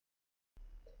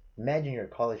Imagine you're a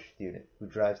college student who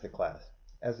drives to class.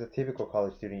 As a typical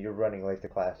college student, you're running late to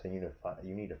class and you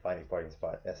need to find a parking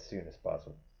spot as soon as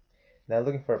possible. Now,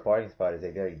 looking for a parking spot is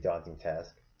a very daunting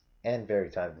task and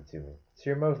very time consuming, so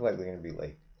you're most likely going to be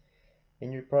late.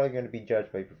 And you're probably going to be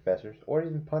judged by your professors or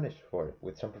even punished for it,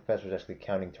 with some professors actually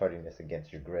counting tardiness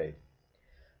against your grade.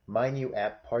 My new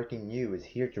app, Parking U, is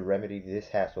here to remedy this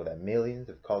hassle that millions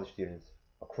of college students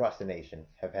across the nation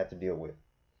have had to deal with.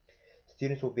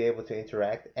 Students will be able to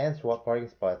interact and swap parking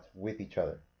spots with each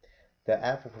other. The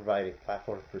app will provide a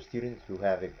platform for students who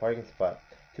have a parking spot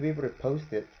to be able to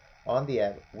post it on the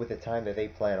app with the time that they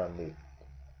plan on leaving.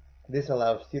 This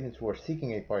allows students who are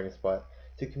seeking a parking spot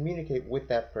to communicate with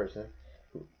that person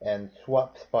and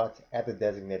swap spots at the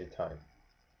designated time.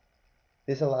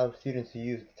 This allows students to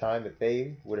use the time that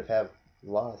they would have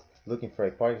lost looking for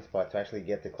a parking spot to actually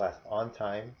get to class on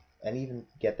time and even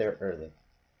get there early.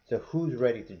 So who's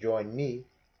ready to join me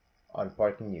on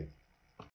Parking U?